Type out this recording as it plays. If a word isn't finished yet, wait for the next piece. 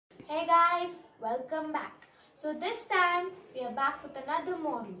Hey guys, welcome back. So this time we are back with another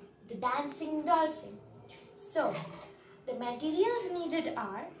model, the dancing dolphin. So the materials needed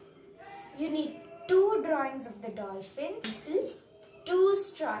are, you need 2 drawings of the dolphin, pencil, 2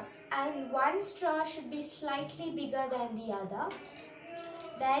 straws, and one straw should be slightly bigger than the other.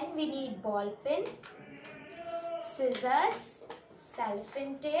 Then we need ball pen, scissors,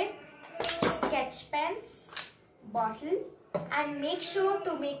 cellophane tape, sketch pens, bottle, and make sure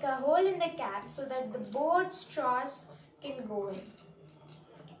to make a hole in the cap so that the both straws can go in.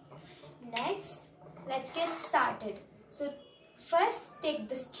 Next, let's get started. So first take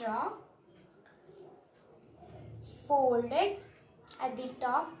the straw, fold it at the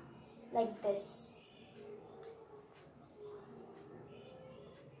top like this,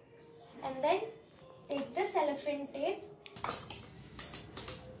 and then take the cellophane tape,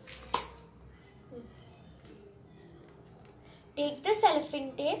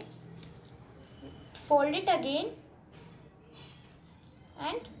 fold it again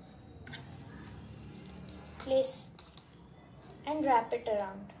and place and wrap it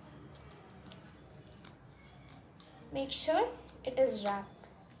around. Make sure it is wrapped.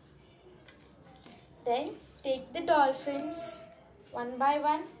 Then take the dolphins one by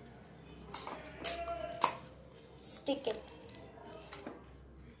one, stick it.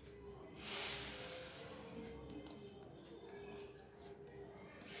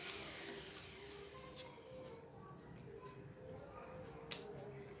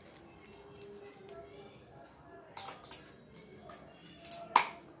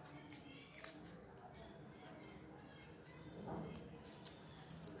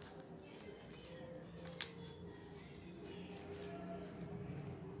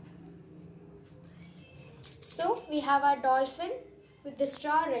 So we have our dolphin with the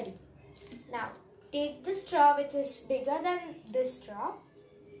straw ready. Now take the straw which is bigger than this straw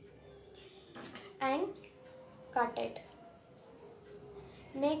and cut it.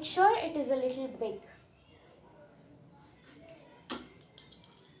 Make sure it is a little big.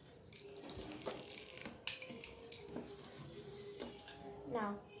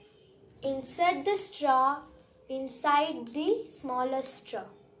 Now insert the straw inside the smaller straw.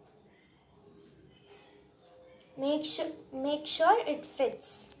 Make sure it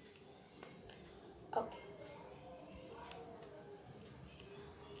fits. Okay.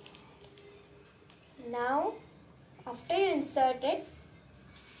 Now, after you insert it,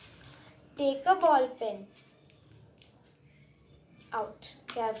 take a ball pen out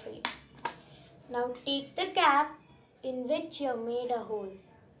carefully. Now take the cap in which you have made a hole.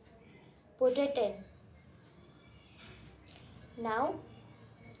 Put it in. Now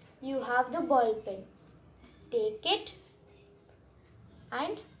you have the ball pen. Take it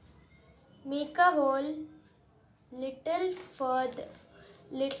and make a hole little further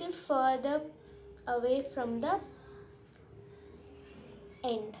away from the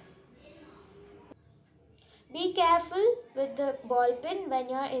end. Be careful with the ball pen when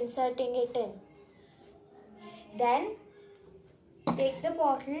you are inserting it in. Then take the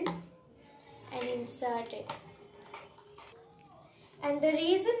bottle and insert it. And the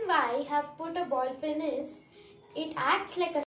reason why I have put a ball pen is it acts like a